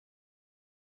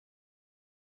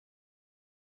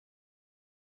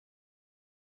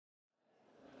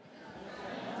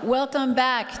Welcome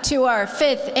back to our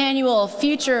 5th annual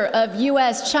Future of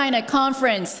U.S. China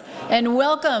conference, and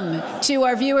welcome to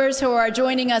our viewers who are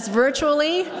joining us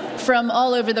virtually from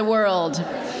all over the world.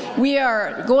 We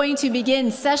are going to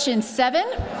begin session 7.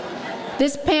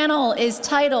 This panel is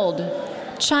titled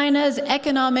China's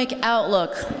Economic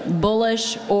Outlook,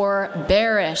 Bullish or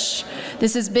Bearish.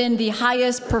 This has been the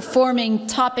highest performing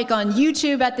topic on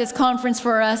YouTube at this conference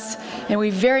for us, and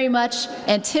we very much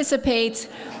anticipate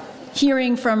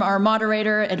hearing from our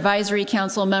moderator, advisory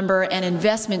council member, and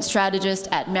investment strategist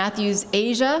at Matthews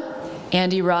Asia,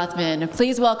 Andy Rothman.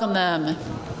 Please welcome them.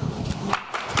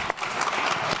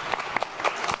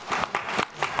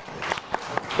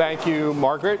 Thank you,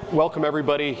 Margaret. Welcome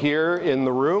everybody here in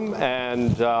the room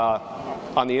and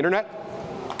on the internet.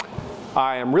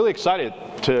 I am really excited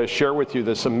to share with you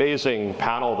this amazing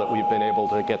panel that we've been able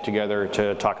to get together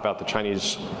to talk about the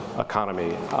Chinese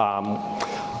economy.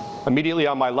 Immediately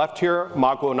on my left here,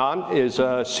 Guonan is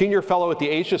a senior fellow at the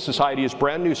Asia Society's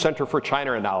brand new Center for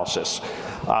China Analysis.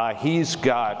 He's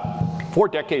got 4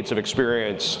 decades of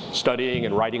experience studying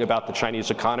and writing about the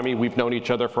Chinese economy. We've known each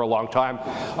other for a long time.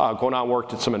 Guonan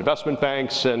worked at some investment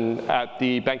banks and at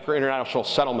the Bank for International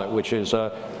Settlement, which is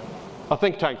a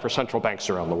think tank for central banks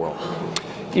around the world.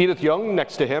 Edith Yeung,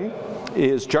 next to him,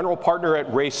 is general partner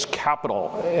at Race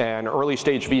Capital, an early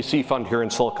stage VC fund here in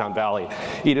Silicon Valley.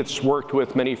 Edith's worked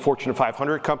with many Fortune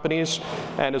 500 companies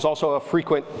and is also a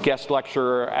frequent guest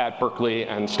lecturer at Berkeley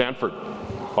and Stanford.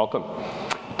 Welcome.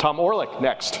 Tom Orlik,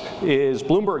 next, is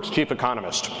Bloomberg's chief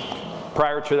economist.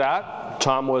 Prior to that,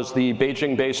 Tom was the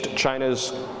Beijing-based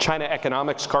China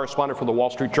economics correspondent for the Wall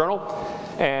Street Journal,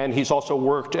 and he's also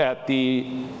worked at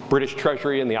the British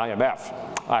Treasury and the IMF.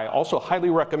 I also highly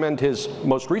recommend his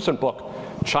most recent book,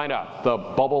 China, the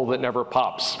Bubble That Never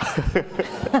Pops.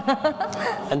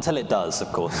 Until it does,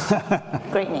 of course.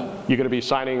 Great name. You're going to be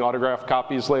signing autographed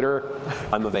copies later?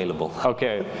 I'm available.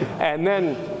 Okay. And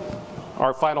then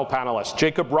our final panelist,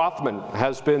 Jacob Rothman,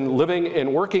 has been living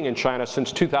and working in China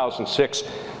since 2006,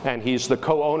 and he's the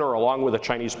co-owner, along with a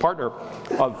Chinese partner,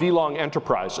 of Velong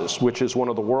Enterprises, which is one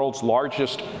of the world's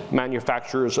largest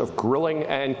manufacturers of grilling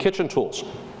and kitchen tools.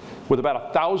 With about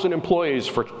 1,000 employees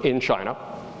in China,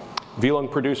 Velong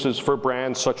produces for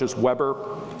brands such as Weber,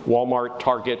 Walmart,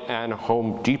 Target, and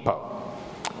Home Depot.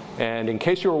 And in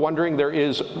case you were wondering, there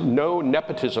is no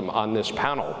nepotism on this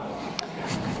panel.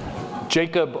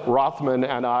 Jacob Rothman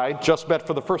and I just met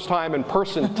for the first time in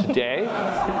person today.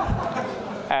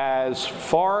 As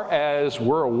far as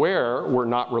we're aware, we're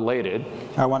not related.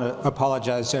 I want to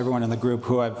apologize to everyone in the group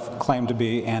who I've claimed to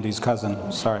be Andy's cousin.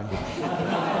 Sorry.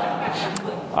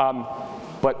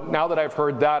 But now that I've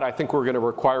heard that, I think we're going to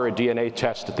require a DNA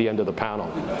test at the end of the panel.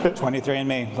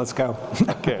 23andMe, let's go.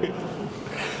 Okay.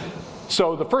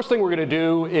 So the first thing we're going to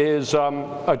do is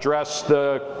address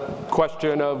the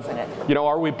question of,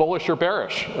 are we bullish or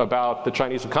bearish about the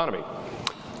Chinese economy?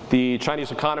 The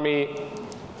Chinese economy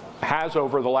has,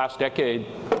 over the last decade,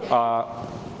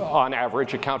 on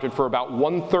average, accounted for about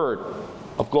 1/3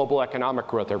 of global economic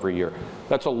growth every year.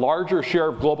 That's a larger share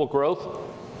of global growth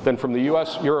than from the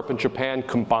U.S., Europe, and Japan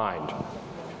combined.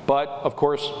 But, of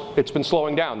course, it's been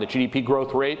slowing down. The GDP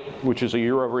growth rate, which is a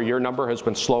year-over-year number, has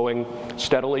been slowing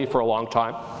steadily for a long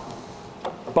time.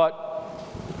 But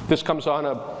this comes on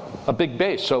a big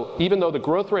base. So even though the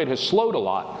growth rate has slowed a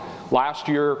lot, last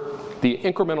year the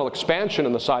incremental expansion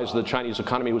in the size of the Chinese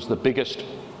economy was the biggest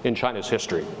in China's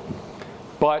history.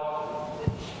 But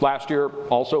last year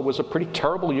also was a pretty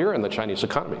terrible year in the Chinese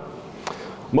economy.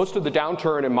 Most of the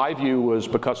downturn, in my view, was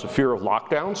because of fear of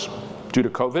lockdowns due to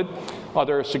COVID.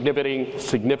 Other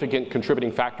significant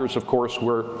contributing factors, of course,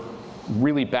 were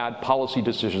really bad policy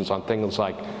decisions on things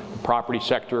like the property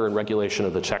sector and regulation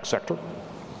of the tech sector.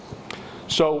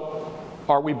 So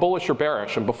are we bullish or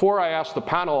bearish? And before I ask the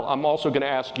panel, I'm also going to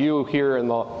ask you here in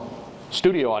the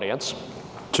studio audience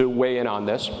to weigh in on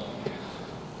this.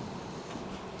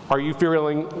 Are you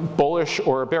feeling bullish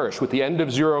or bearish? With the end of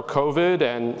zero COVID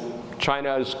and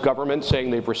China's government saying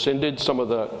they've rescinded some of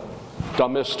the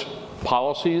dumbest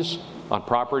policies on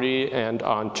property and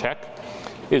on tech,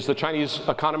 is the Chinese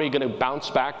economy going to bounce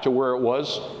back to where it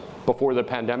was before the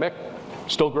pandemic,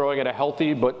 still growing at a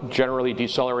healthy but generally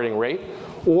decelerating rate?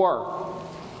 Or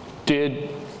did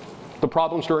the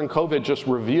problems during COVID just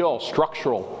reveal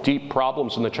structural, deep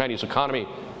problems in the Chinese economy,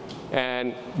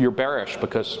 and you're bearish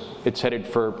because it's headed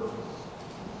for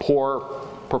poor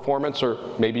performance or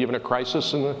maybe even a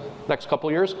crisis in the next couple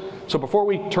of years? So before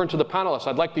we turn to the panelists,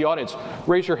 I'd like the audience,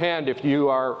 raise your hand if you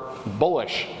are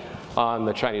bullish on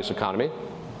the Chinese economy.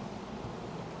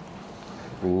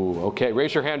 Ooh, okay,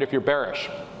 raise your hand if you're bearish.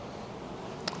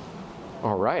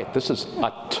 All right, this is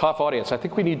a tough audience. I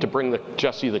think we need to bring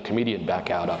Jesse the comedian back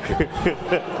out up here.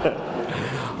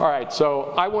 All right,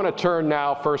 so I want to turn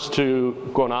now first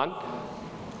to Guonan.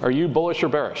 Are you bullish or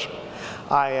bearish?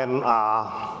 I am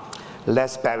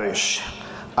less bearish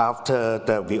after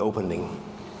the reopening.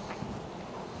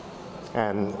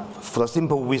 And for the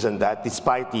simple reason that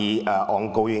despite the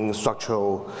ongoing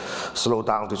structural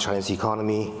slowdown to Chinese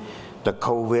economy, the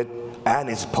COVID and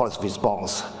its policy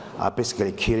response are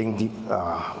basically killing,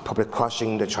 probably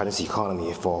crushing the Chinese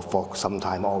economy for some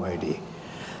time already.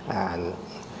 And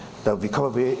the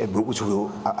recovery which will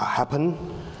happen,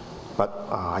 but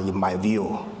in my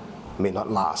view, may not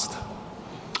last.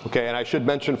 Okay, and I should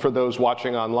mention for those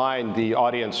watching online, the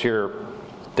audience here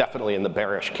definitely in the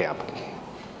bearish camp.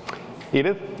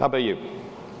 Edith, how about you?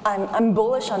 I'm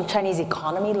bullish on Chinese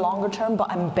economy longer term, but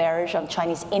I'm bearish on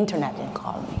Chinese internet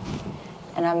economy.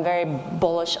 And I'm very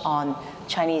bullish on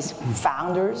Chinese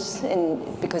founders,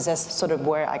 because that's sort of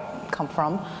where I come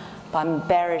from. But I'm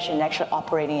bearish in actually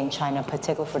operating in China,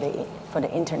 particularly for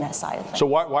the internet side of things. So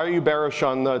why are you bearish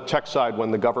on the tech side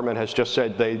when the government has just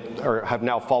said they have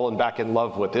now fallen back in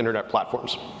love with internet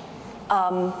platforms?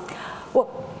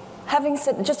 Well, having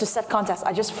said, just to set context,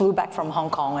 I just flew back from Hong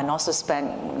Kong and also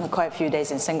spent quite a few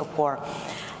days in Singapore.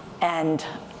 And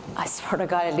I sort of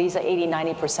got at least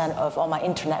 80–90% of all my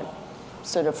internet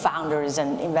sort of founders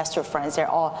and investor friends. They're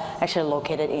all actually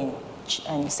located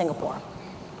in Singapore.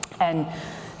 And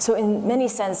so in many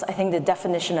sense, I think the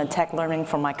definition of tech learning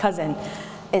from my cousin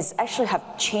is actually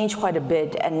have changed quite a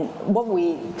bit. And what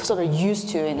we sort of used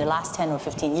to in the last 10 or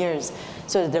 15 years,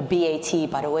 so the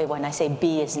BAT, by the way, when I say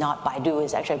B is not Baidu,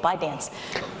 it's actually ByteDance.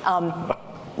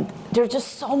 There's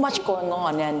just so much going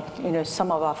on, and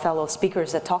some of our fellow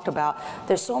speakers that talked about,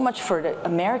 there's so much for the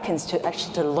Americans to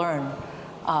actually learn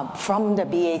from the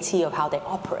BAT of how they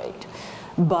operate.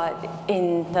 But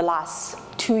in the last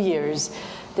 2 years,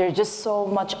 there's just so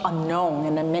much unknown,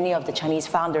 and then many of the Chinese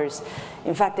founders,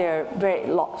 in fact, they're very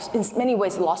lost, in many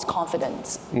ways lost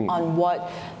confidence on what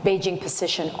Beijing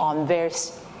position on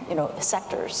various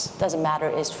sectors. Doesn't matter,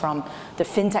 is from the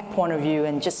fintech point of view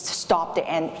and just stop the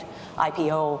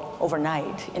IPO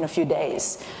overnight in a few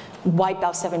days, wipe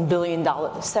out $70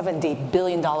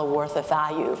 billion worth of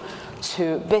value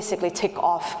to basically take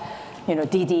off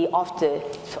Didi off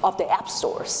the app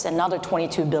stores, another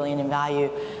 $22 billion in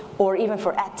value. Or even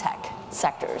for ad tech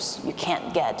sectors, you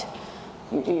can't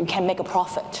make a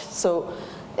profit. So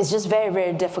it's just very,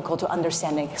 very difficult to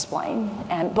understand and explain.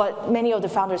 But many of the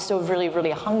founders still really, really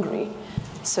hungry.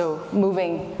 So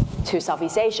moving to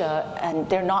Southeast Asia, and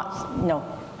they're not,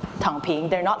 tangping,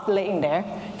 they're not laying there.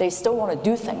 They still want to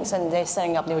do things, and they're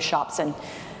setting up new shops, and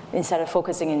instead of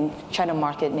focusing in China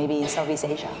market, maybe in Southeast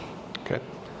Asia. Okay,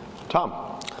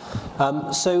 Tom.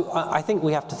 So I think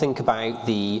we have to think about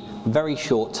the very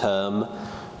short term,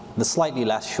 the slightly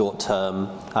less short term,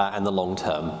 and the long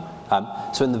term.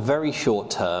 So in the very short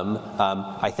term,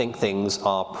 I think things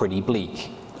are pretty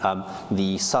bleak.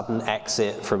 The sudden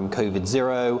exit from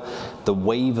COVID-0, the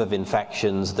wave of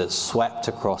infections that swept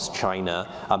across China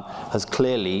has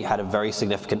clearly had a very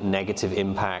significant negative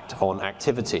impact on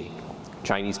activity.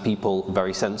 Chinese people,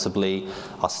 very sensibly,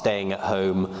 are staying at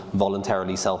home,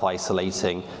 voluntarily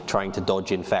self-isolating, trying to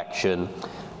dodge infection.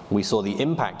 We saw the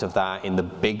impact of that in the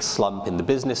big slump in the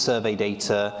business survey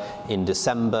data in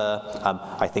December.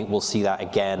 I think we'll see that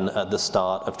again at the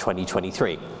start of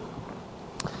 2023.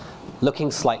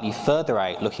 Looking slightly further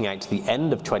out, looking out to the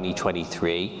end of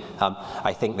 2023,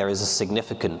 I think there is a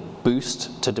significant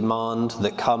boost to demand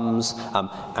that comes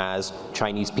as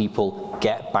Chinese people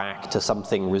get back to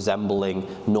something resembling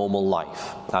normal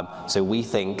life. So we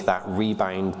think that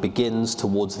rebound begins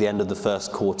towards the end of the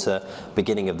first quarter,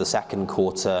 beginning of the second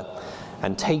quarter,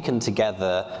 and taken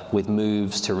together with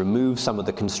moves to remove some of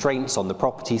the constraints on the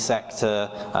property sector,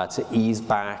 to ease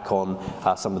back on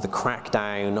some of the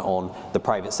crackdown on the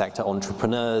private sector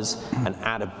entrepreneurs, and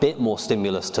add a bit more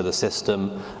stimulus to the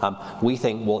system. We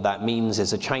think what that means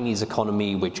is a Chinese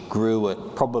economy which grew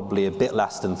at probably a bit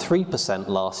less than 3%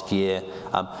 last year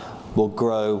will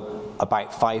grow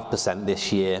about 5%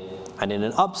 this year, and in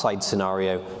an upside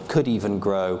scenario could even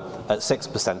grow at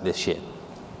 6% this year.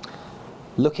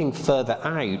 Looking further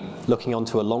out, looking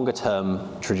onto a longer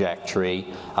term trajectory,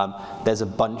 there's a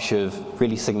bunch of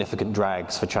really significant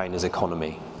drags for China's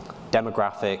economy.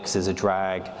 Demographics is a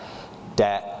drag,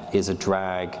 debt is a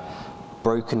drag,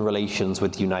 broken relations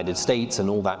with the United States and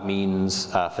all that means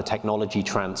for technology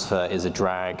transfer is a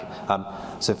drag.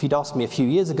 So if you'd asked me a few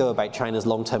years ago about China's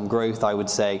long-term growth, I would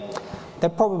say they're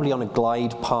probably on a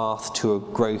glide path to a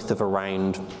growth of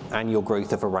around, annual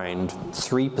growth of around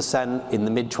 3% in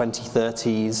the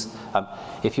mid-2030s.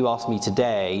 If you ask me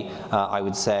today, I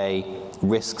would say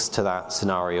risks to that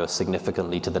scenario are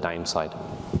significantly to the downside.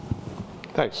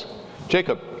 Thanks.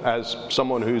 Jacob, as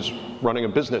someone who's running a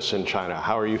business in China,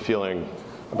 how are you feeling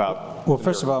about? Well,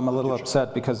 first of all, I'm a little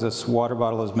upset because this water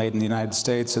bottle is made in the United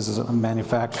States. This is a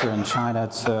manufacturer in China.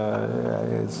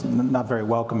 It's not very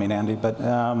welcoming, Andy. But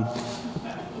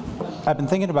I've been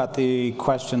thinking about the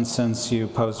question since you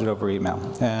posed it over email.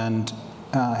 And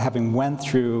having went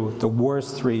through the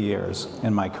worst 3 years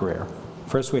in my career.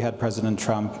 First we had President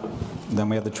Trump, then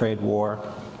we had the trade war,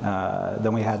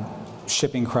 then we had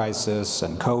shipping crisis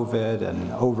and COVID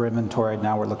and over-inventory.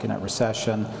 Now we're looking at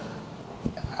recession.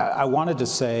 I wanted to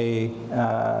say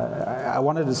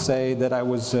that I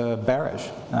was bearish,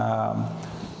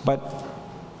 but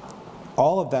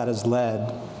all of that has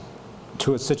led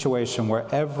to a situation where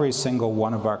every single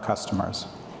one of our customers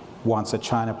wants a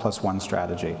China plus one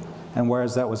strategy. And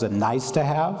whereas that was a nice to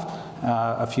have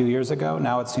a few years ago,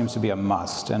 now it seems to be a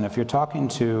must. And if you're talking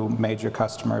to major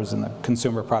customers in the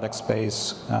consumer product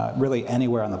space, really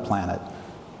anywhere on the planet,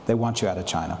 they want you out of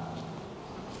China.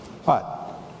 But,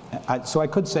 so I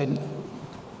could say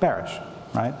bearish,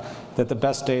 right? That the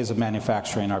best days of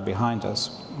manufacturing are behind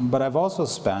us. But I've also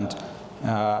spent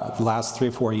the last 3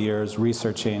 or 4 years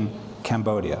researching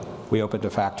Cambodia. We opened a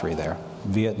factory there.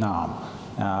 Vietnam,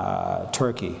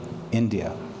 Turkey,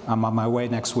 India. I'm on my way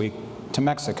next week to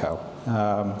Mexico.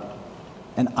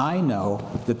 And I know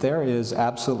that there is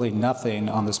absolutely nothing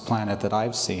on this planet that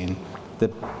I've seen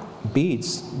that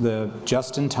beats the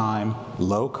just-in-time,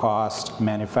 low-cost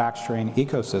manufacturing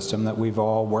ecosystem that we've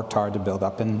all worked hard to build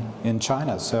up in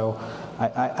China. So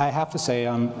I have to say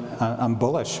I'm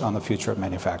bullish on the future of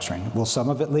manufacturing. Will some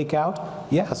of it leak out?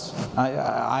 Yes.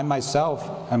 I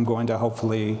myself am going to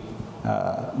hopefully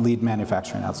lead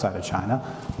manufacturing outside of China,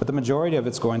 but the majority of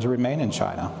it's going to remain in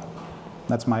China.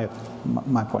 That's my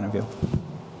point of view.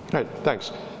 All right,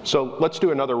 thanks. So let's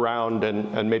do another round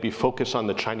and maybe focus on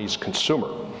the Chinese consumer,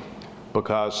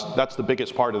 because that's the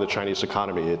biggest part of the Chinese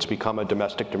economy. It's become a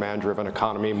domestic demand-driven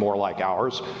economy, more like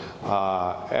ours.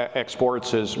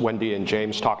 Exports, as Wendy and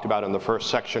James talked about in the first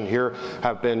section here,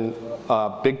 have been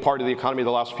a big part of the economy the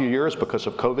last few years because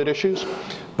of COVID issues.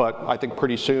 But I think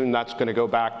pretty soon that's going to go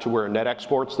back to where net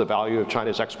exports, the value of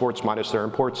China's exports minus their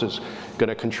imports, is going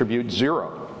to contribute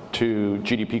 0 to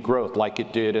GDP growth like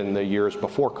it did in the years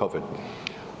before COVID.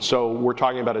 So we're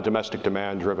talking about a domestic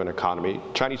demand-driven economy.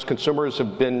 Chinese consumers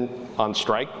have been on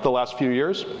strike the last few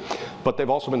years, but they've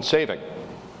also been saving.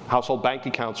 Household bank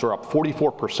accounts are up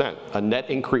 44%, a net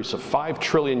increase of $5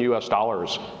 trillion US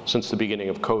since the beginning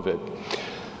of COVID.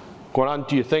 Guonan,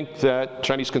 do you think that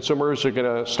Chinese consumers are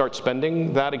going to start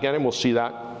spending that again, and we'll see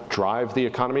that drive the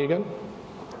economy again?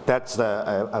 That's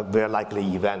a very likely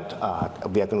event.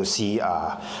 We are going to see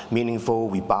a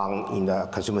meaningful rebound in the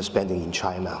consumer spending in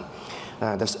China.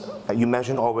 You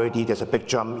mentioned already there's a big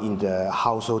jump in the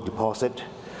household deposit.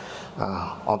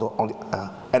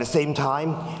 At the same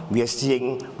time, we are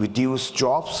seeing reduced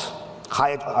jobs,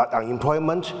 higher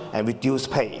unemployment, and reduced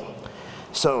pay.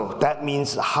 So that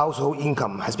means household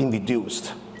income has been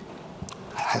reduced,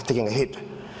 has taken a hit.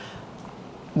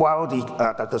 While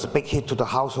there's a big hit to the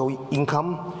household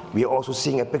income, we are also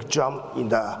seeing a big jump in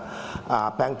the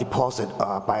bank deposit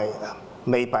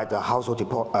made by the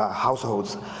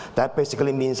households. That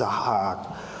basically means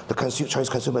the Chinese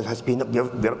consumers has been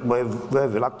very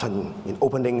reluctant in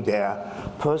opening their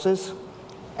purses.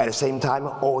 At the same time,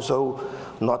 also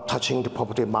not touching the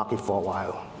property market for a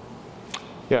while.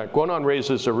 Yeah, Guonan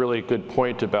raises a really good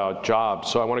point about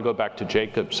jobs. So I want to go back to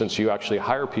Jacob, since you actually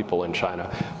hire people in China.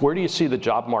 Where do you see the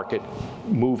job market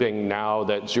moving now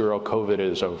that zero COVID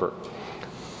is over?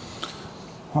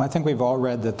 Well, I think we've all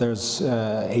read that there's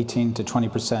 18 to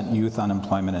 20% youth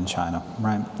unemployment in China,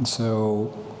 right?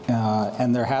 So,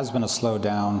 and there has been a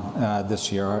slowdown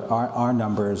this year. Our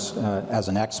numbers as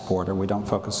an exporter, we don't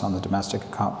focus on the domestic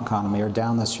economy, are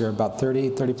down this year about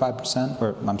 35%,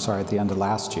 or I'm sorry, at the end of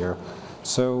last year.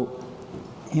 So,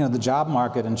 you know, the job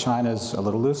market in China is a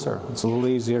little looser. It's a little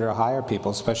easier to hire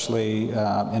people, especially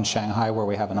in Shanghai where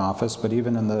we have an office, but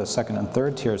even in the second and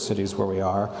third tier cities where we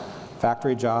are,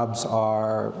 factory jobs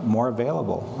are more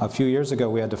available. A few years ago,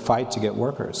 we had to fight to get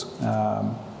workers,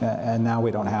 and now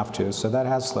we don't have to, so that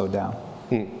has slowed down.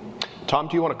 Tom,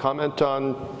 do you want to comment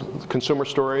on the consumer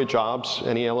story, jobs,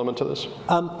 any element to this?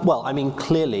 Well, I mean,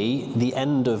 clearly, the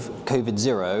end of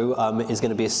COVID-0 is going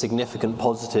to be a significant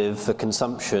positive for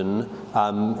consumption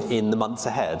in the months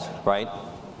ahead, right?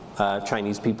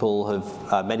 Chinese people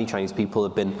many Chinese people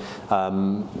have been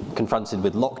confronted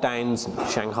with lockdowns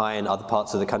in Shanghai and other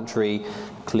parts of the country.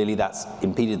 Clearly that's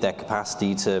impeded their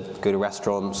capacity to go to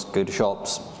restaurants, go to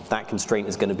shops. That constraint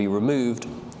is going to be removed.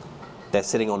 They're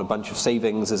sitting on a bunch of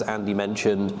savings, as Andy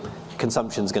mentioned.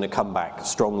 Consumption's going to come back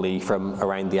strongly from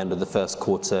around the end of the first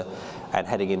quarter and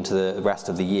heading into the rest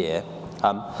of the year.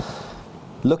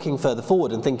 Looking further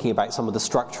forward and thinking about some of the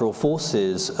structural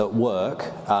forces at work,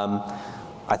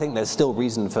 I think there's still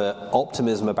reason for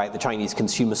optimism about the Chinese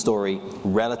consumer story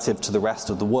relative to the rest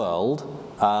of the world,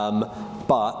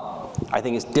 but I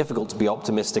think it's difficult to be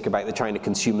optimistic about the China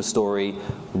consumer story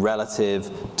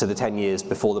relative to the 10 years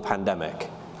before the pandemic.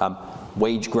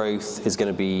 Wage growth is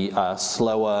going to be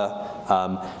slower.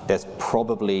 There's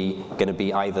probably going to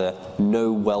be either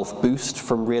no wealth boost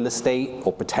from real estate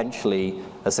or potentially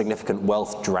a significant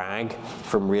wealth drag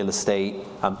from real estate.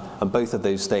 And both of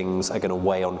those things are going to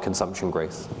weigh on consumption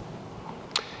growth.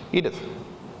 Edith,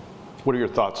 what are your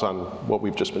thoughts on what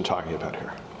we've just been talking about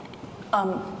here?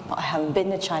 I haven't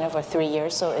been to China for 3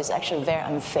 years, so it's actually very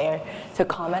unfair to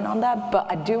comment on that.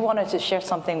 But I do wanted to share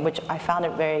something which I found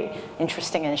it very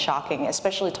interesting and shocking,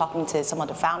 especially talking to some of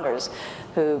the founders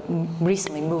who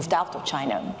recently moved out of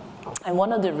China. And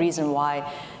one of the reasons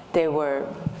why they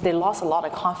lost a lot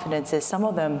of confidence is some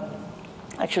of them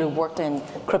actually worked in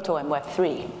crypto and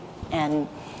Web3. And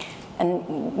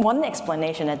one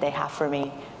explanation that they have for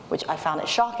me, which I found it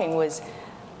shocking, was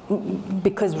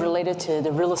because related to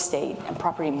the real estate and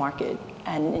property market.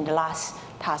 And in the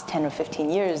past 10 or 15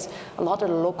 years, a lot of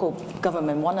the local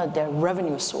government, one of their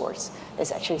revenue source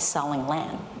is actually selling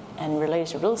land and related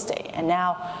to real estate. And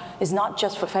now it's not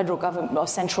just for federal government or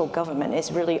central government,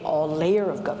 it's really all layer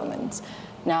of governments.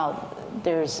 Now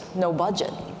there's no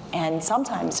budget. And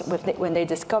sometimes when they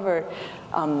discover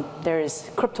there is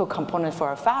crypto component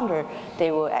for a founder,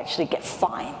 they will actually get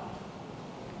fined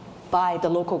by the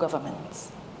local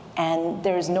governments. And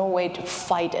there is no way to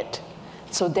fight it.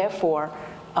 So therefore,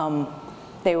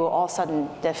 they will all of a sudden,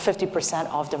 the 50%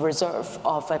 of the reserve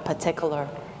of a particular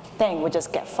thing will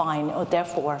just get fined, or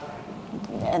therefore,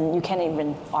 and you can't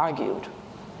even argue.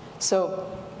 So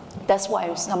that's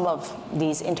why some of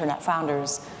these internet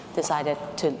founders decided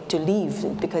to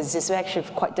leave, because it's actually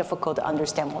quite difficult to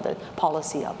understand what the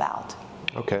policy about.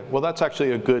 Okay, well that's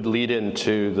actually a good lead-in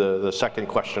to the second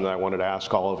question that I wanted to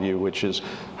ask all of you, which is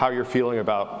how you're feeling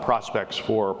about prospects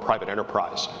for private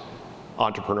enterprise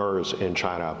entrepreneurs in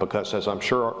China, because as I'm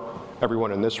sure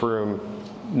everyone in this room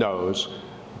knows,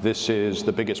 this is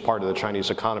the biggest part of the Chinese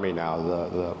economy now.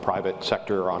 The private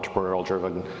sector,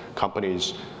 entrepreneurial-driven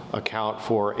companies account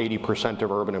for 80%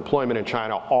 of urban employment in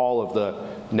China, all of the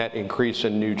net increase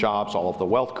in new jobs, all of the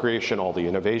wealth creation, all the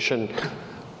innovation.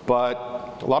 But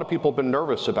a lot of people have been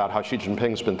nervous about how Xi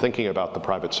Jinping's been thinking about the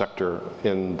private sector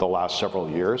in the last several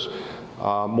years.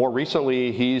 More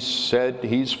recently, he's said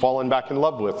he's fallen back in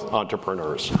love with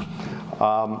entrepreneurs.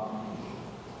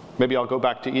 Maybe I'll go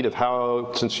back to Edith.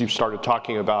 Since you've started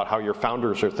talking about how your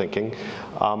founders are thinking,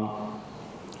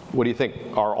 what do you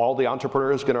think? Are all the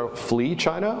entrepreneurs going to flee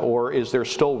China, or is there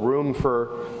still room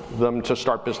for them to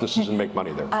start businesses and make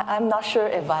money there? I'm not sure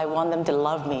if I want them to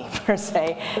love me, per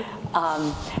se.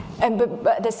 But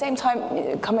at the same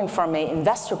time, coming from an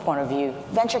investor point of view,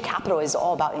 venture capital is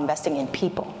all about investing in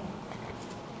people.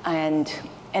 And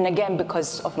again,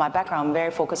 because of my background, I'm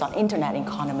very focused on internet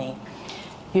economy.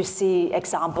 You see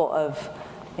example of,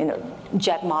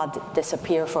 Jack Ma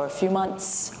disappear for a few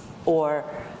months, or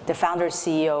the founder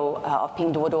CEO of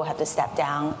Pinduoduo had to step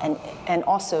down, and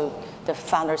also the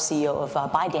founder CEO of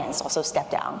ByteDance also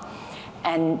stepped down.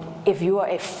 And if you are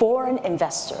a foreign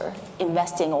investor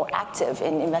investing or active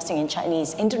in investing in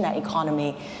Chinese internet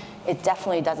economy, it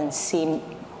definitely doesn't seem,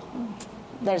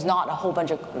 there's not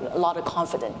a lot of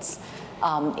confidence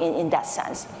in that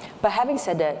sense. But having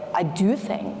said that, I do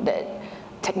think that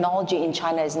technology in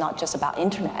China is not just about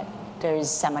internet. There's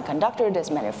semiconductor, there's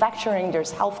manufacturing,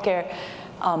 there's healthcare.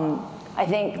 I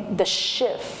think the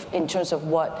shift in terms of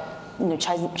what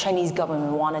Chinese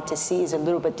government wanted to see is a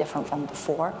little bit different from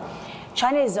before.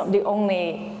 China is the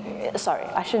only, sorry,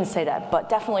 I shouldn't say that, but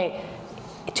definitely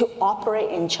to operate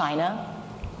in China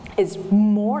is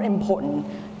more important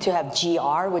to have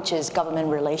GR, which is government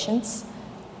relations,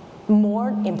 more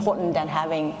important than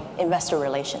having investor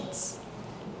relations.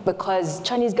 Because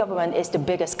Chinese government is the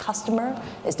biggest customer,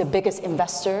 is the biggest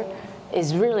investor,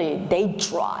 is really, they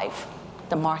drive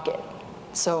the market.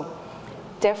 So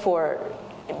therefore,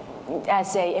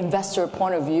 as an investor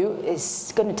point of view,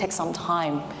 it's going to take some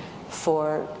time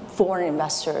for foreign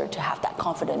investor to have that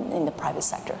confidence in the private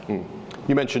sector.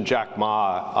 You mentioned Jack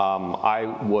Ma. I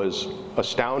was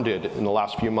astounded in the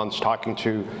last few months talking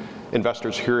to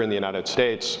investors here in the United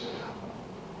States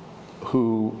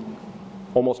who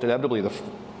almost inevitably,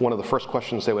 one of the first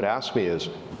questions they would ask me is,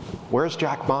 where's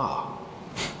Jack Ma?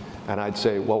 And I'd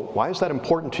say, well, why is that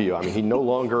important to you? I mean, he no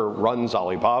longer runs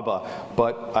Alibaba,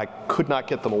 but I could not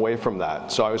get them away from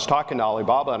that. So I was talking to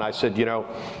Alibaba and I said, you know,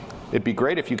 it'd be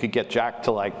great if you could get Jack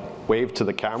to like wave to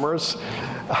the cameras.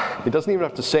 He doesn't even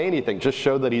have to say anything, just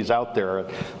show that he's out there.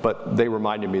 But they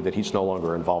reminded me that he's no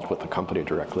longer involved with the company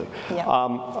directly. Yeah.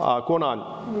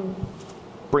 Guonan,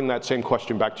 bring that same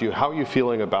question back to you. How are you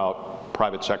feeling about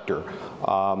private sector?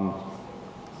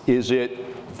 Is it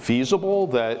feasible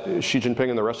that Xi Jinping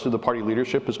and the rest of the party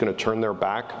leadership is going to turn their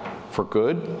back for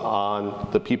good on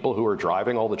the people who are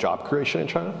driving all the job creation in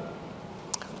China?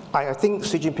 I think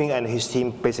Xi Jinping and his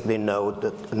team basically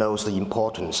knows the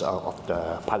importance of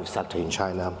the private sector in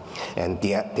China, and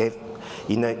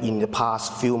in the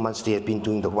past few months they have been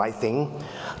doing the right thing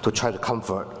to try to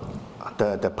comfort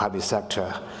the private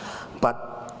sector.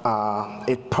 But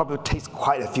it probably takes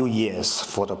quite a few years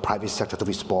for the private sector to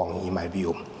respond, in my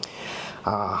view.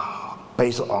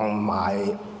 Based on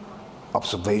my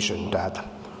observation that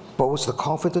both the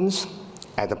confidence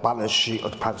and the balance sheet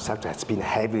of the private sector has been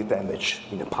heavily damaged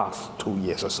in the past 2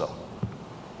 years or so,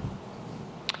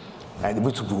 and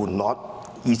which will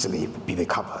not easily be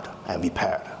recovered and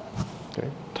repaired. Okay.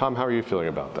 Tom, how are you feeling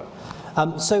about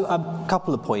that? So a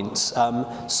couple of points.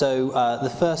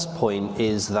 The first point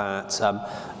is that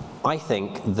I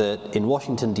think that in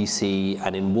Washington, D.C.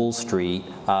 and in Wall Street,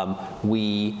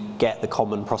 we get the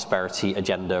common prosperity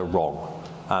agenda wrong.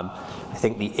 I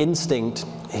think the instinct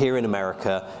here in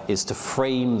America is to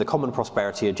frame the common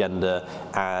prosperity agenda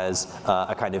as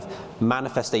a kind of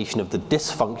manifestation of the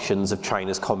dysfunctions of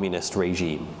China's communist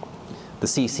regime. The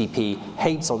CCP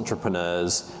hates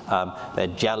entrepreneurs, they're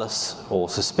jealous or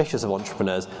suspicious of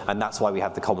entrepreneurs, and that's why we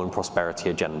have the common prosperity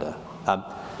agenda.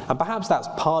 And perhaps that's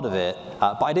part of it,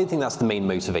 but I don't think that's the main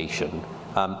motivation.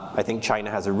 I think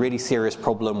China has a really serious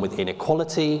problem with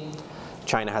inequality.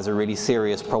 China has a really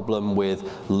serious problem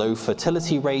with low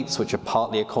fertility rates, which are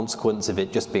partly a consequence of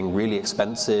it just being really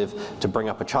expensive to bring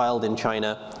up a child in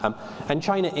China. And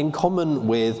China, in common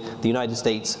with the United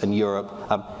States and Europe,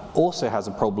 also has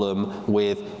a problem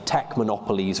with tech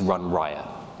monopolies run riot,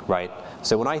 right?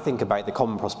 So when I think about the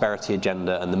common prosperity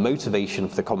agenda and the motivation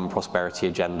for the common prosperity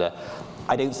agenda,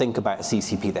 I don't think about a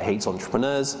CCP that hates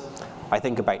entrepreneurs. I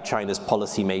think about China's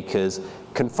policymakers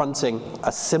confronting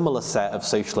a similar set of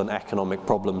social and economic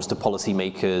problems to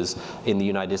policymakers in the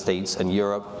United States and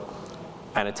Europe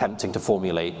and attempting to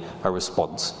formulate a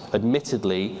response.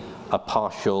 Admittedly, a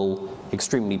partial,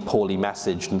 extremely poorly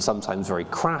messaged and sometimes very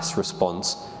crass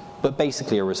response, but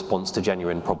basically a response to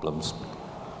genuine problems.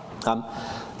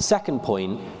 Second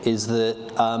point is that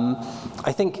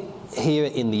I think here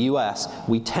in the US,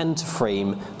 we tend to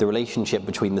frame the relationship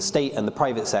between the state and the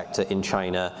private sector in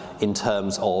China in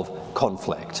terms of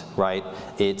conflict, right?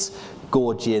 It's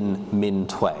Guo Jin Min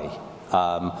Tui,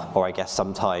 or I guess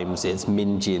sometimes it's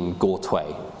Min Jin Guo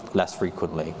Tui, less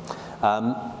frequently.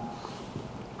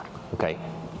 Okay,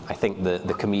 I think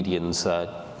the comedian's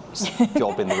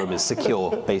job in the room is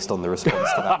secure based on the response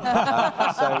to that.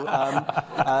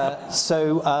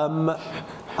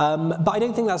 But I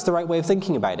don't think that's the right way of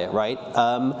thinking about it, right?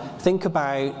 Think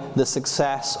about the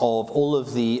success of all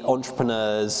of the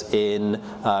entrepreneurs in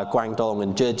Guangdong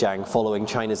and Zhejiang following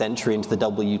China's entry into the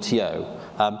WTO.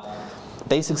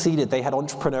 They succeeded, they had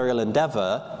entrepreneurial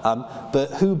endeavor,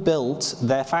 but who built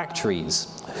their factories?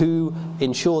 Who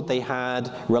ensured they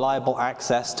had reliable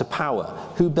access to power?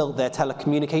 Who built their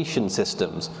telecommunication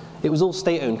systems? It was all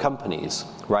state-owned companies,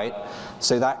 right?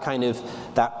 So that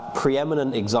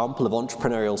preeminent example of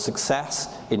entrepreneurial success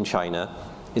in China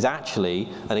is actually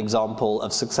an example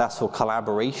of successful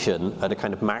collaboration at a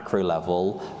kind of macro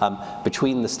level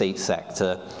between the state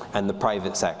sector and the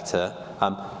private sector.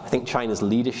 I think China's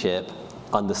leadership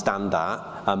understand that,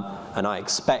 and I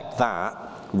expect that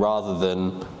rather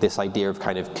than this idea of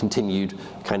continued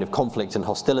conflict and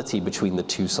hostility between the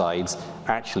two sides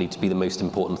actually to be the most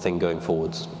important thing going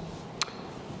forwards.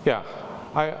 Yeah,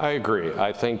 I agree.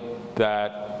 I think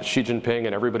that Xi Jinping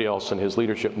and everybody else in his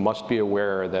leadership must be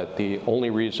aware that the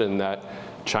only reason that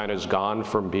China's gone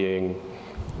from being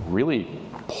really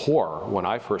poor when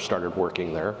I first started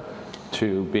working there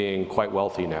to being quite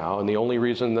wealthy now, and the only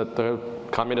reason that the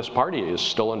Communist Party is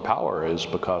still in power is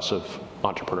because of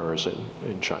entrepreneurs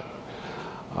in China.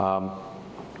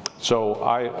 So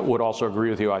I would also agree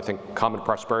with you. I think common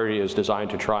prosperity is designed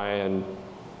to try and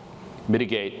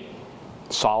mitigate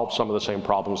solve some of the same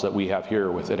problems that we have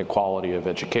here with inequality of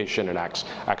education and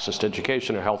access to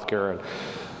education and healthcare.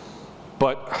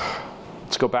 But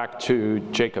let's go back to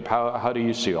Jacob. How do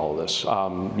you see all of this?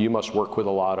 You must work with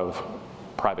a lot of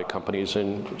private companies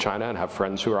in China and have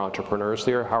friends who are entrepreneurs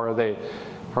there. How are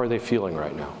they feeling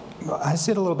right now? I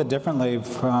see it a little bit differently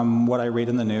from what I read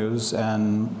in the news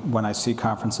and when I see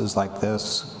conferences like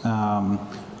this.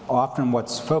 Often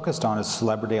what's focused on is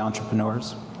celebrity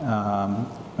entrepreneurs.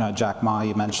 Jack Ma,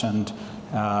 you mentioned,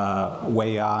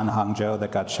 Weya in Hangzhou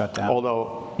that got shut down.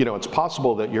 Although, you know, it's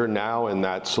possible that you're now in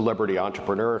that celebrity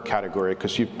entrepreneur category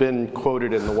because you've been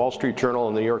quoted in the Wall Street Journal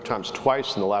and the New York Times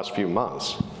twice in the last few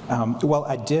months. Well,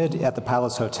 I did at the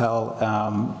Palace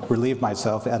Hotel relieve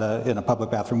myself in a public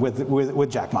bathroom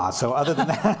with Jack Ma. So other than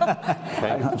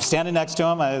that, I'm standing next to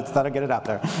him. I thought I'd get it out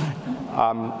there.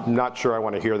 I'm not sure I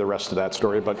want to hear the rest of that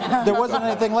story, but there wasn't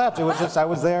anything left. It was just I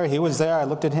was there, he was there. I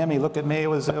looked at him, he looked at me. It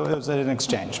was an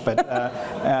exchange. But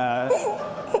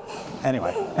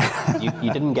anyway,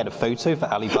 you didn't get a photo for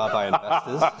Alibaba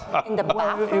investors in the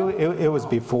bathroom? It was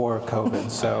before COVID,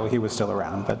 so he was still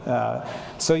around. But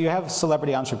so you have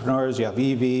celebrity entrepreneurs, you have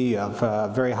EV, you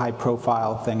have very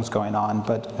high-profile things going on.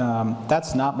 But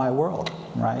that's not my world,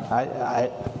 right?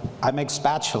 I make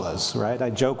spatulas, right?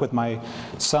 I joke with my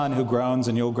son who groans,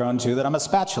 and you'll groan too, that I'm a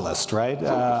spatulist, right?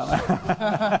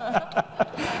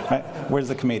 Right? Where's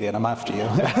the comedian? I'm after you.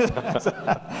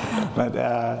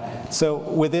 But so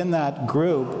within that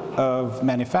group of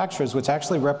manufacturers, which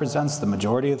actually represents the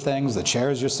majority of things, the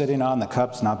chairs you're sitting on, the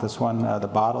cups, not this one, the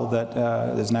bottle that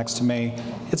is next to me,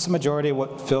 it's the majority of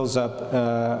what fills up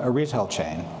a retail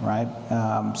chain, right?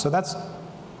 So that's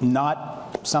not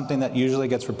something that usually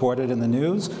gets reported in the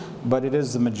news, but it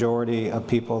is the majority of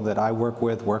people that I work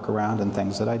with, work around, and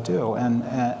things that I do.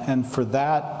 And for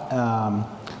that,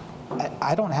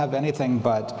 I don't have anything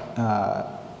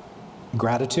but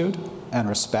gratitude and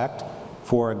respect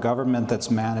for a government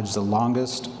that's managed the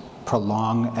longest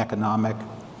prolonged economic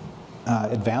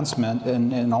advancement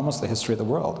in almost the history of the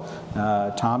world.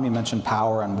 Tom, you mentioned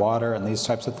power and water and these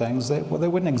types of things. They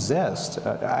wouldn't exist.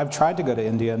 I've tried to go to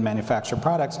India and manufacture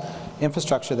products.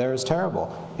 Infrastructure there is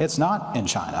terrible. It's not in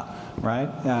China, right?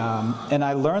 And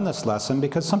I learned this lesson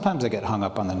because sometimes I get hung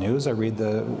up on the news. I read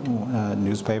the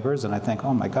newspapers and I think,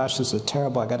 oh my gosh, this is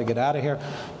terrible. I got to get out of here.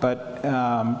 But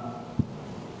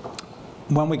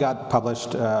when we got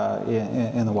published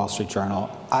in the Wall Street Journal,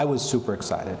 I was super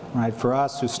excited, right? For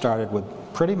us, who started with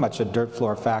pretty much a dirt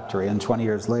floor factory, and 20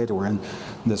 years later, we're in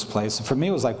this place. For me,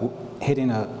 it was like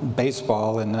hitting a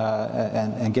baseball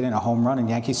and getting a home run in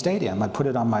Yankee Stadium. I put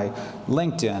it on my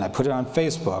LinkedIn, I put it on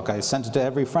Facebook, I sent it to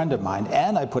every friend of mine,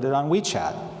 and I put it on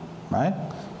WeChat, right?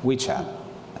 WeChat.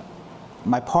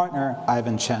 My partner,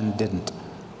 Ivan Chen, didn't.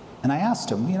 And I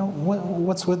asked him, you know,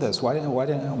 what's with this? Why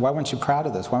weren't you proud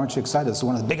of this? Why weren't you excited? This is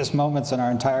one of the biggest moments in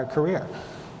our entire career.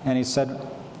 And he said,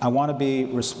 I want to be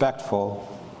respectful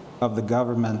of the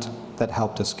government that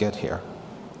helped us get here.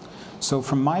 So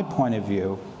from my point of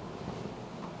view,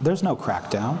 there's no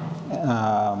crackdown.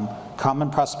 Common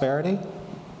prosperity,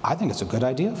 I think it's a good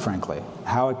idea, frankly.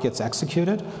 How it gets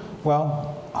executed,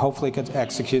 well, hopefully it gets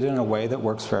executed in a way that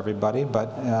works for everybody.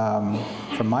 But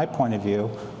from my point of view,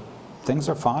 things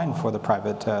are fine for the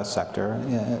private sector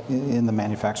in the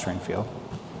manufacturing field.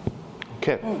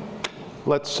 Okay,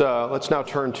 let's now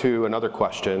turn to another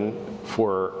question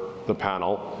for the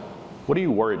panel. What are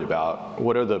you worried about?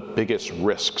 What are the biggest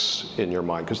risks in your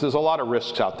mind? Because there's a lot of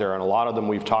risks out there, and a lot of them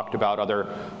we've talked about,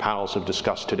 other panels have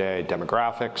discussed today: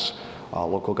 demographics,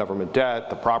 local government debt,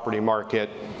 the property market,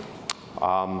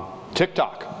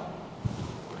 TikTok.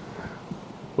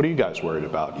 What are you guys worried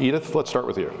about? Edith, let's start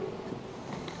with you.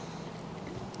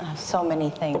 So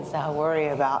many things that I worry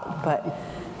about,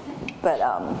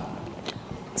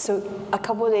 so a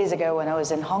couple of days ago when I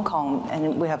was in Hong Kong,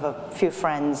 and we have a few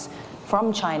friends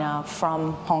from China,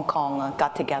 from Hong Kong,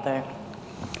 got together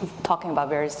talking about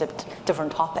various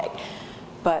different topics.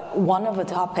 But one of the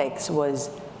topics was,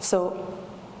 so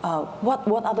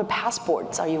what other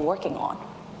passports are you working on?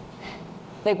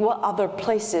 Like what other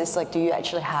places, like do you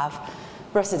actually have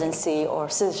residency or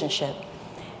citizenship?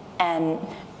 And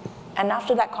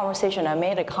after that conversation, I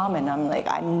made a comment. I'm like,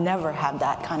 I never had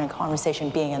that kind of conversation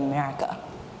being in America.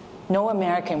 No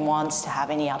American wants to have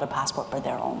any other passport but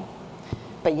their own.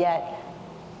 But yet,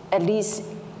 at least,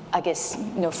 I guess,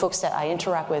 you know, folks that I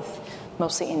interact with,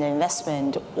 mostly in the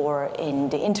investment or in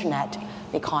the internet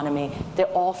economy, they're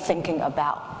all thinking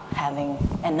about having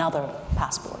another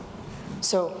passport.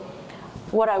 So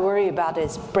what I worry about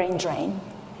is brain drain.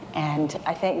 And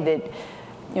I think that,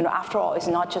 you know, after all, it's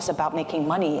not just about making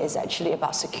money, it's actually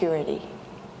about security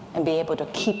and be able to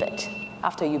keep it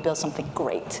after you build something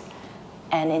great.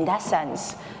 And in that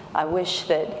sense, I wish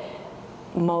that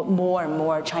more and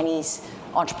more Chinese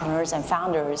entrepreneurs and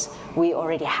founders, we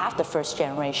already have the first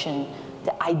generation.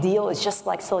 The ideal is just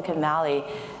like Silicon Valley,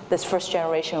 this first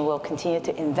generation will continue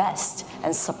to invest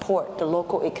and support the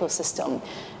local ecosystem.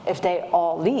 If they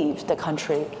all leave the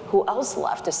country, who else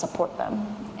left to support them?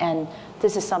 And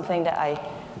this is something that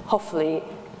hopefully,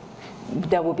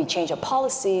 there will be change of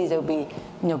policy, there will be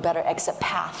better exit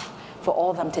path for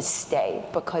all of them to stay,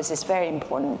 because it's very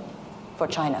important for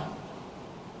China.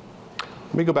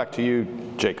 Let me go back to you,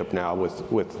 Jacob, now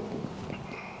with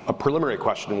a preliminary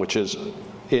question, which is,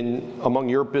 among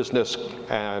your business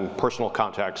and personal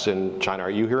contacts in China,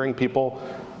 are you hearing people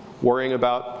worrying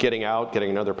about getting out, getting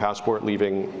another passport,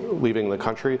 leaving the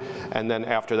country? And then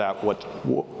after that,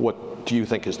 what do you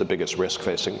think is the biggest risk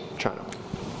facing China?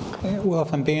 Well,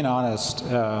 if I'm being honest,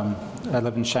 I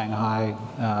live in Shanghai.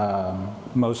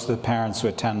 Most of the parents who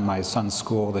attend my son's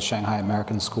school, the Shanghai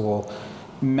American School,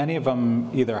 many of them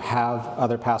either have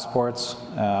other passports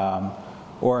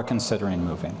or are considering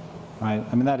moving, right?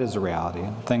 I mean, that is a reality.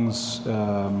 Things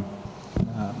have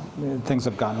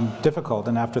gotten difficult,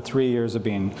 and after 3 years of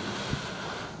being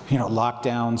locked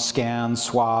down, scanned,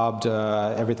 swabbed,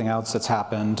 everything else that's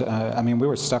happened, I mean, we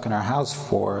were stuck in our house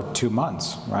for 2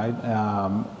 months, right?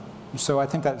 So I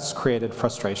think that's created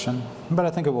frustration, but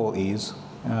I think it will ease.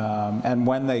 And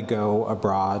when they go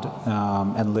abroad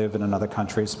and live in another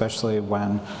country, especially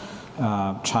when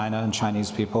China and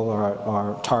Chinese people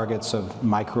are targets of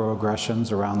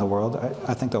microaggressions around the world,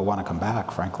 I think they'll want to come back,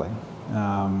 frankly.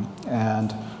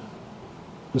 And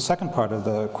the second part of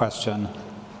the question,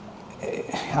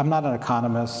 I'm not an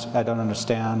economist. I don't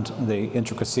understand the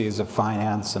intricacies of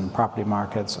finance and property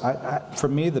markets. For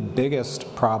me, the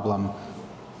biggest problem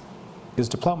is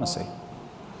diplomacy.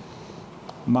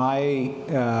 My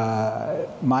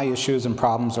issues and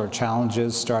problems or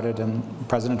challenges started in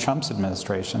President Trump's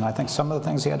administration. I think some of the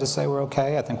things he had to say were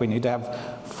okay. I think we need to have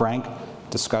frank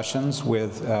discussions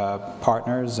with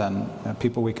partners and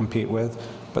people we compete with,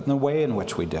 but in the way in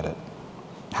which we did it,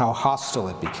 how hostile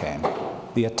it became,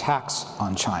 the attacks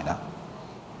on China,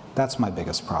 that's my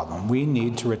biggest problem. We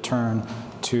need to return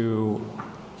to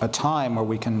a time where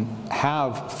we can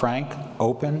have frank,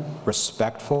 open,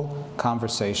 respectful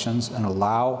conversations and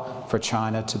allow for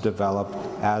China to develop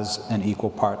as an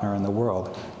equal partner in the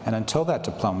world. And until that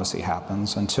diplomacy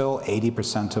happens, until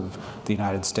 80% of the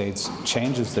United States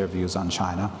changes their views on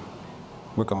China,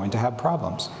 we're going to have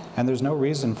problems. And there's no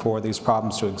reason for these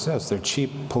problems to exist. They're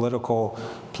cheap political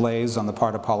plays on the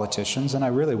part of politicians, and I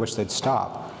really wish they'd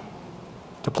stop.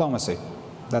 Diplomacy,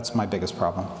 that's my biggest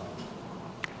problem.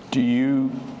 Do you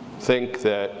think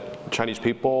that Chinese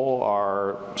people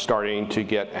are starting to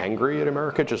get angry at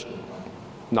America, just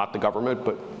not the government,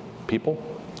 but people?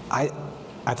 I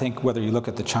think whether you look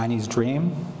at the Chinese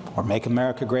dream or Make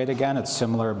America Great Again, it's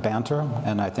similar banter,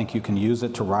 and I think you can use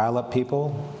it to rile up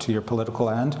people to your political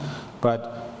end.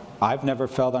 But I've never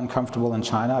felt uncomfortable in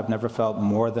China. I've never felt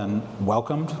more than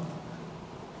welcomed,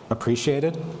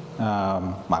 appreciated.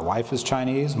 My wife is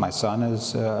Chinese, my son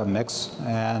is a mix,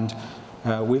 and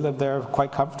we live there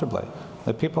quite comfortably.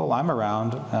 The people I'm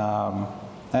around,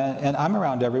 and I'm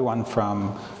around everyone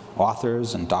from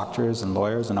authors and doctors and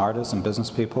lawyers and artists and business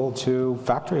people to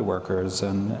factory workers,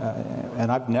 and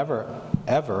I've never,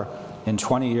 ever, in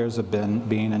 20 years of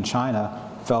being in China,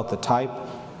 felt the type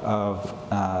of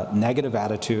negative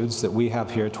attitudes that we have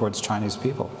here towards Chinese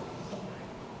people.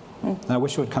 And I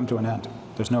wish it would come to an end.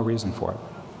 There's no reason for it.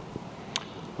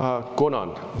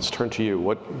 Guonan, let's turn to you.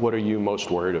 What are you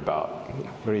most worried about?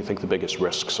 What do you think the biggest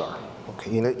risks are?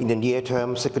 Okay, in the near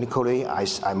term, cyclically,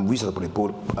 I'm reasonably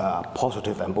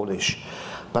positive and bullish.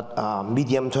 But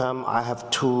medium term, I have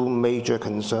two major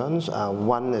concerns.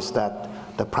 One is that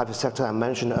the private sector I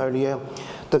mentioned earlier,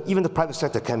 that even the private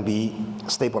sector can be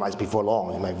stabilized before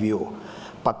long, in my view.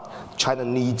 But China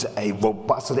needs a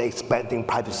robustly expanding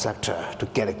private sector to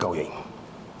get it going.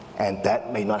 And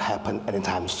that may not happen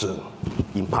anytime soon,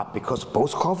 in part because of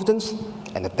both confidence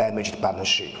and the damaged balance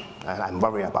sheet. And I'm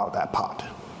worried about that part.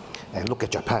 And look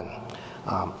at Japan.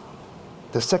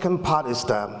 The second part is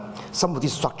that some of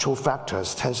these structural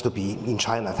factors in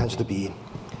China tends to be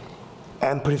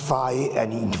amplified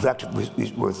and interact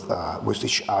with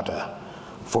each other.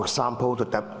 For example,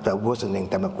 the worsening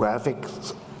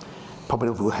demographics probably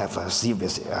will have a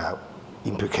serious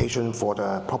implication for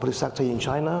the property sector in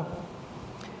China.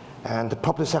 And the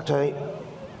property sector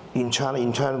in China,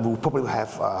 in turn, will probably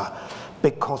have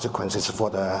big consequences for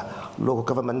the local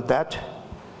government debt.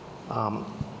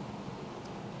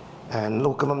 And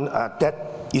local government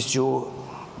debt issue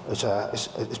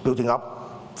is building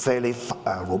up fairly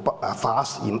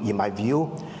fast in my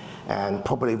view, and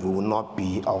probably will not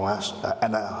be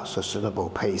at a sustainable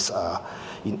pace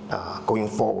going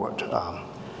forward.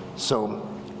 So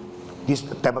this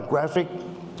demographic,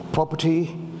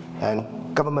 property,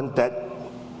 and government debt,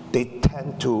 they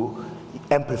tend to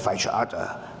amplify each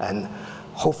other, and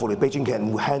hopefully Beijing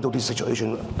can handle this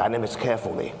situation dynamics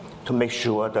carefully to make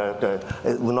sure that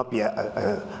it will not be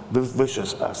a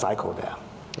vicious cycle there.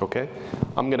 Okay.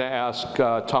 I'm going to ask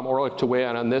Tom Orlik to weigh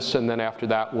in on this, and then after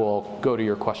that we'll go to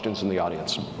your questions in the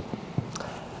audience.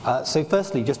 So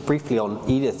firstly, just briefly on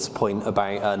Edith's point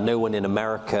about no one in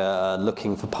America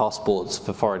looking for passports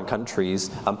for foreign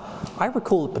countries, I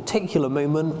recall a particular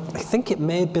moment, I think it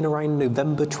may have been around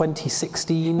November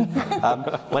 2016,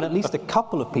 when at least a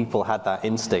couple of people had that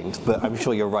instinct, but I'm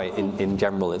sure you're right, in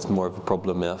general it's more of a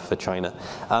problem for China.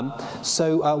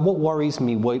 So what worries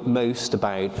me most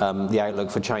about the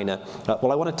outlook for China,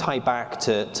 well, I want to tie back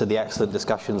to the excellent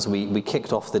discussions we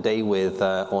kicked off the day with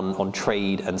on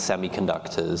trade and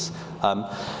semiconductors.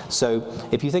 So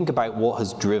if you think about what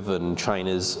has driven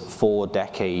China's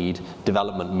 4-decade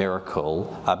development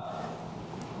miracle,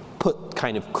 put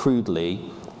kind of crudely,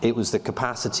 it was the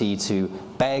capacity to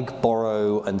beg,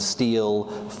 borrow, and steal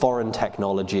foreign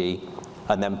technology,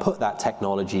 and then put that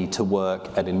technology to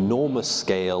work at enormous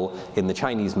scale in the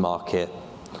Chinese market,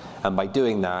 and by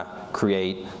doing that,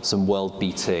 create some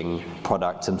world-beating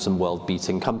products and some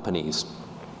world-beating companies.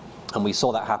 And we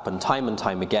saw that happen time and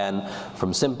time again,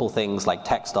 from simple things like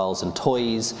textiles and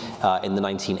toys in the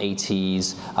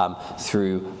 1980s,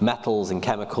 through metals and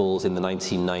chemicals in the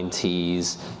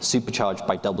 1990s, supercharged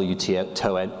by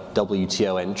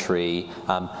WTO entry,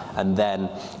 and then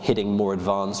hitting more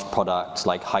advanced products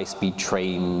like high-speed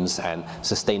trains and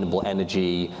sustainable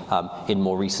energy in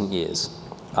more recent years.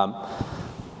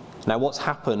 Now, what's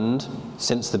happened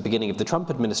since the beginning of the Trump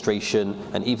administration,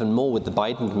 and even more with the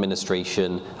Biden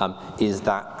administration, is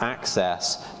that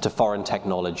access to foreign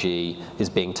technology is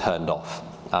being turned off.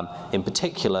 In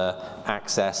particular,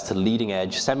 access to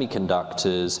leading-edge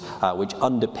semiconductors, which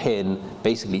underpin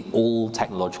basically all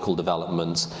technological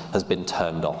developments, has been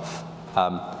turned off.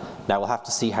 Now, we'll have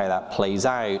to see how that plays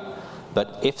out,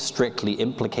 but if strictly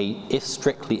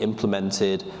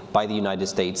implemented by the United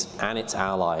States and its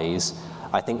allies,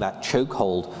 I think that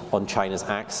chokehold on China's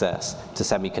access to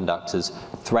semiconductors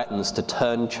threatens to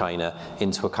turn China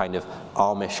into a kind of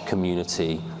Amish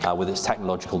community with its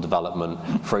technological development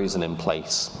frozen in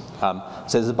place. So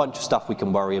there's a bunch of stuff we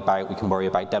can worry about. We can worry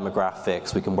about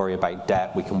demographics, we can worry about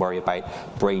debt, we can worry about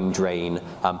brain drain,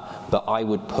 but I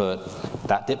would put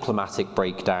that diplomatic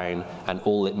breakdown and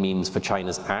all it means for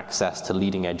China's access to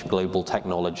leading-edge global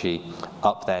technology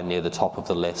up there near the top of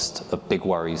the list of big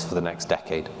worries for the next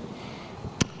decade.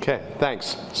 Okay,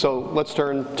 thanks. So let's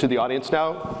turn to the audience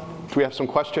now. Do we have some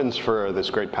questions for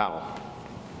this great panel?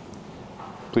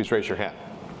 Please raise your hand.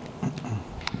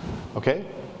 Okay.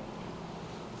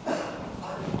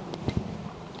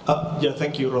 Yeah,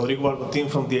 thank you, Rodrigo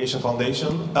Albertin from the Asian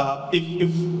Foundation.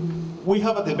 If we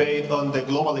have a debate on the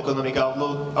global economic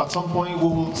outlook, at some point we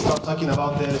will start talking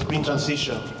about the green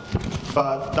transition.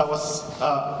 But that was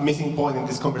a missing point in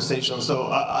this conversation.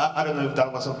 So I don't know if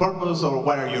that was on purpose, or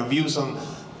what are your views on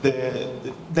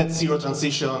the net zero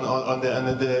transition, on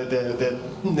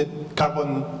the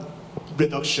carbon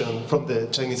reduction from the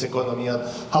Chinese economy, and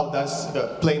how that's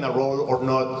playing a role or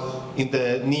not in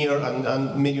the near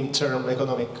and medium-term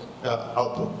economic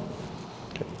outlook.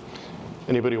 Okay.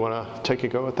 Anybody want to take a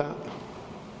go at that?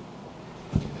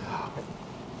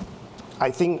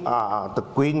 I think the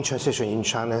green transition in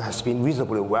China has been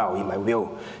reasonably well, in my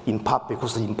view, in part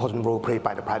because of the important role played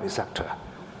by the private sector,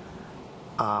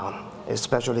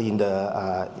 especially in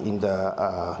the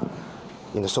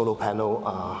solar panel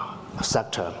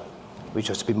sector, which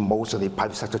has been mostly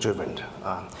private sector driven.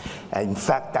 And in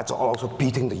fact, that's also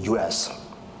beating the U.S.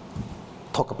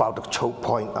 Talk about the choke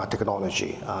point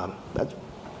technology.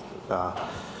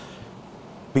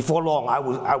 Before long,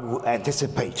 I would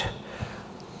anticipate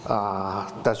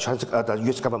the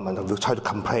U.S. government will try to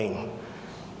complain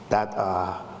that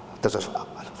there's an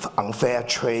unfair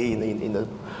trade in the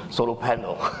solar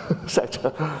panel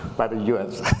sector by the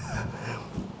U.S.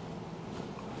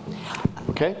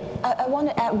 Okay. I want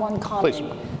to add one comment.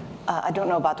 Please. I don't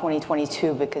know about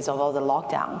 2022 because of all the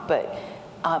lockdown, but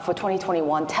for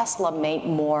 2021, Tesla made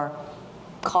more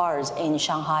cars in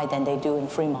Shanghai than they do in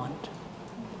Fremont.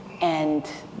 And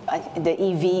the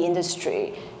EV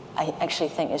industry, I actually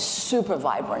think, is super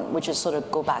vibrant, which is sort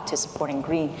of go back to supporting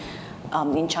green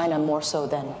in China more so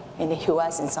than in the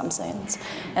U.S. in some sense.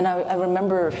 And I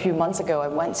remember a few months ago, I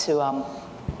went to,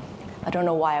 I don't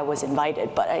know why I was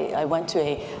invited, but I went to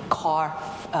a car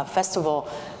festival,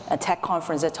 a tech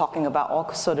conference, they're talking about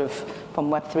all sort of from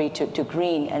Web3 to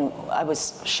green. And I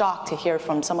was shocked to hear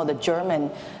from some of the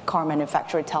German car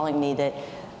manufacturers telling me that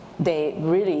they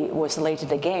really was late to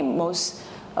the game. Most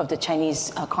of the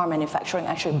Chinese car manufacturing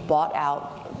actually bought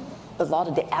out a lot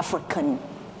of the African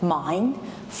mine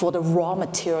for the raw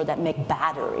material that make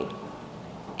battery.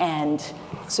 And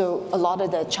so a lot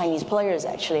of the Chinese players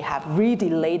actually have really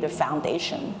laid the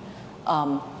foundation,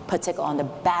 particularly on the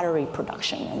battery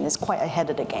production, and it's quite ahead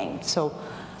of the game. So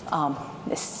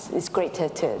it's great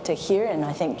to hear, and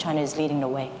I think China is leading the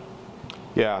way.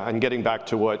 Yeah, and getting back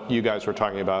to what you guys were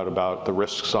talking about the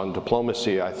risks on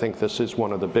diplomacy, I think this is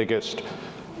one of the biggest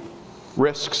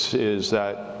risks, is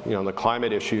that the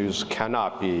climate issues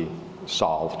cannot be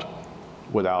solved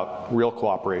without real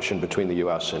cooperation between the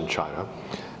U.S. and China.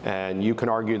 And you can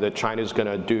argue that China's going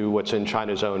to do what's in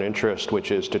China's own interest,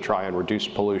 which is to try and reduce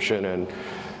pollution and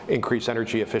increase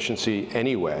energy efficiency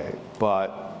anyway.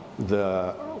 But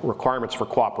the requirements for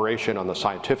cooperation on the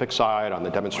scientific side, on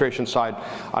the demonstration side,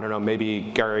 I don't know, maybe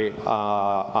Gary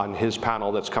on his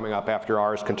panel that's coming up after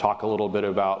ours can talk a little bit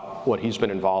about what he's been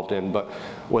involved in. But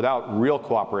without real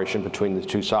cooperation between the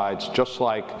two sides, just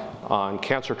like on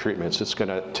cancer treatments, it's going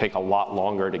to take a lot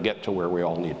longer to get to where we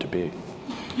all need to be.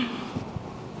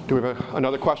 Do we have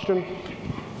another question?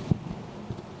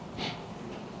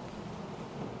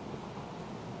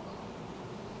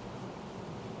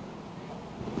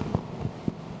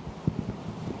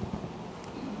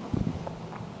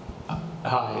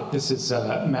 Hi, this is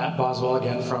Matt Boswell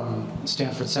again from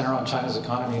Stanford Center on China's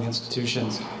Economy and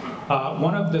Institutions.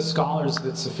 One of the scholars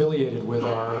that's affiliated with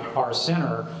our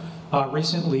center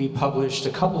recently published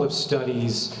a couple of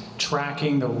studies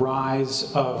tracking the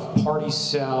rise of party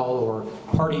cell or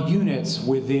party units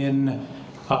within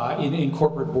in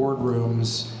corporate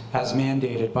boardrooms as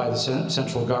mandated by the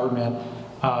central government.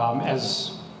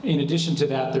 As in addition to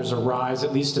that, there's a rise,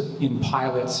 at least in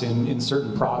pilots in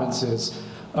certain provinces,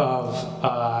 of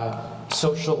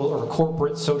social or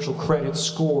corporate social credit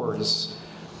scores.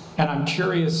 And I'm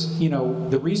curious,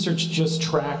 the research just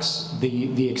tracks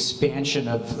the expansion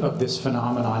of this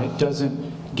phenomenon. It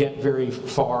doesn't get very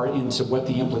far into what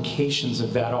the implications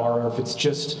of that are, or if it's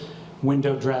just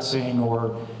window dressing,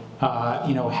 or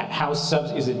how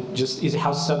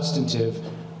substantive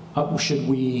should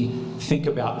we think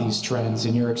about these trends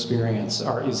in your experience?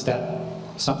 Or is that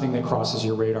something that crosses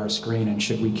your radar screen, and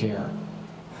should we care?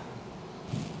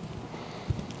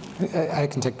 I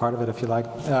can take part of it if you like.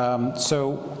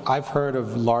 So I've heard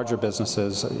of larger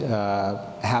businesses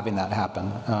having that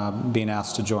happen, being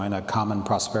asked to join a common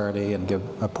prosperity and give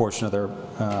a portion of their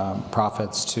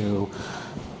profits to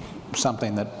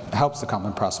something that helps the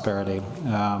common prosperity.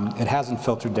 It hasn't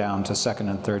filtered down to second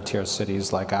and third tier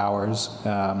cities like ours.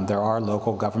 There are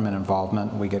local government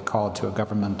involvement. We get called to a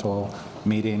governmental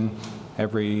meeting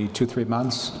every 2-3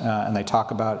 months, and they talk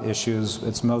about issues.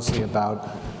 It's mostly about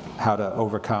how to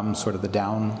overcome sort of the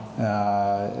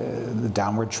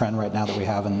downward trend right now that we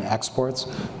have in exports.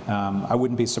 I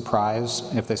wouldn't be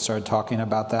surprised if they started talking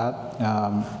about that,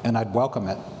 and I'd welcome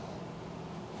it.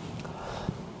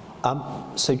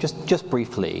 So just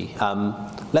briefly,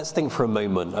 let's think for a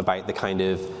moment about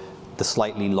the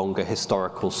slightly longer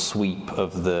historical sweep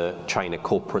of the China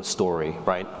corporate story,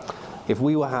 right? If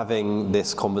we were having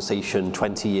this conversation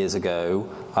 20 years ago,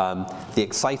 the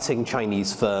exciting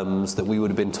Chinese firms that we would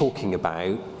have been talking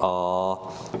about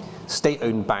are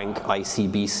state-owned bank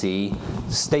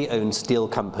ICBC, state-owned steel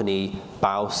company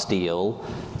Bao Steel,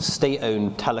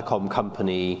 state-owned telecom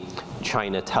company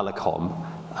China Telecom,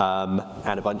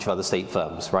 and a bunch of other state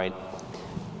firms, right?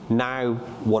 Now,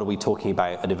 what are we talking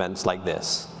about at events like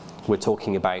this? We're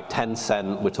talking about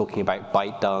Tencent, we're talking about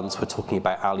ByteDance, we're talking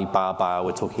about Alibaba,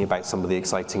 we're talking about some of the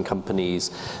exciting companies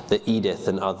that Edith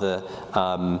and other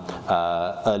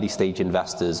early stage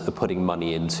investors are putting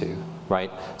money into,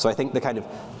 right? So I think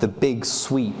the big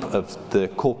sweep of the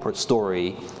corporate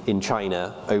story in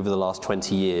China over the last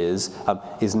 20 years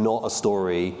is not a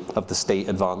story of the state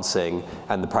advancing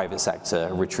and the private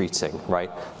sector retreating, right?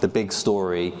 The big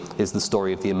story is the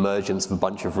story of the emergence of a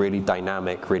bunch of really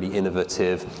dynamic, really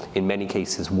innovative, in many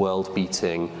cases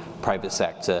world-beating private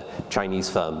sector Chinese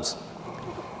firms.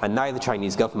 And now the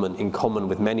Chinese government, in common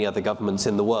with many other governments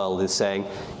in the world, is saying,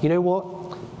 you know what?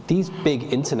 These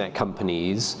big internet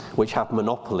companies, which have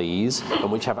monopolies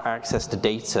and which have access to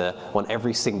data on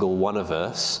every single one of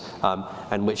us,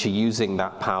 and which are using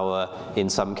that power in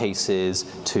some cases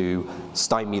to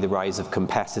stymie the rise of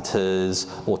competitors,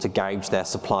 or to gouge their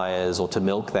suppliers, or to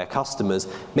milk their customers,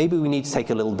 maybe we need to take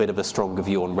a little bit of a stronger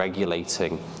view on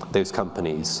regulating those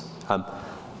companies.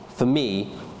 For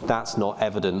me, that's not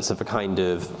evidence of a kind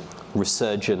of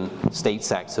resurgent state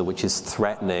sector, which is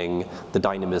threatening the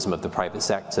dynamism of the private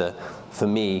sector, for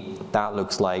me, that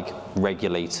looks like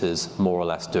regulators more or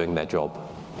less doing their job.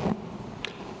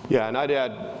 Yeah, and I'd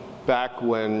add, back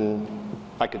when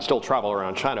I could still travel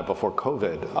around China before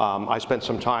COVID, I spent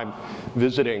some time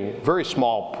visiting very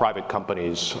small private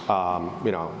companies,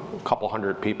 you know, a couple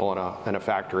hundred people in a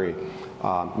factory,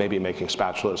 maybe making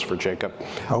spatulas for Jacob.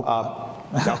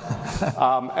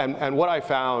 And what I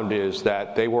found is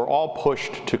that they were all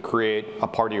pushed to create a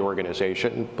party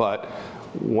organization, but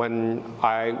when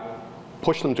I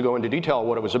pushed them to go into detail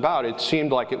what it was about, it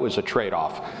seemed like it was a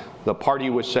trade-off. The party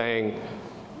was saying,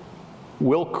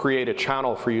 we'll create a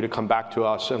channel for you to come back to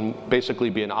us and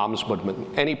basically be an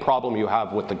ombudsman. Any problem you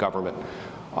have with the government,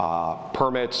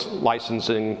 permits,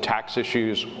 licensing, tax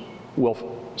issues,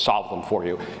 we'll solve them for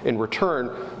you. In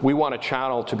return, we want a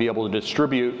channel to be able to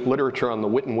distribute literature on the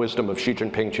wit and wisdom of Xi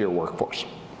Jinping to your workforce.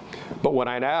 But when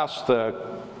I'd asked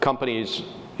the companies,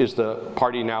 is the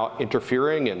party now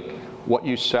interfering in what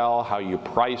you sell, how you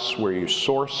price, where you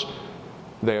source,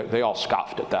 they all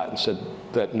scoffed at that and said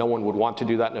that no one would want to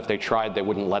do that, and if they tried, they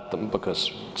wouldn't let them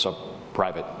because it's a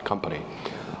private company.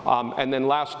 And then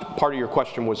last part of your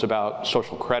question was about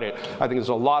social credit. I think there's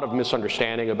a lot of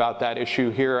misunderstanding about that issue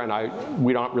here, and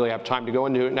we don't really have time to go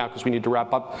into it now because we need to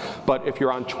wrap up. But if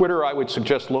you're on Twitter, I would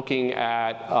suggest looking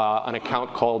at an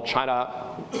account called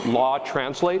China Law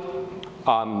Translate.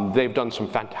 They've done some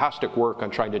fantastic work on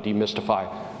trying to demystify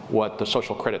what the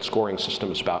social credit scoring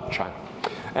system is about in China.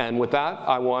 And with that,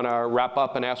 I want to wrap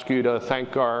up and ask you to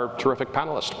thank our terrific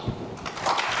panelists.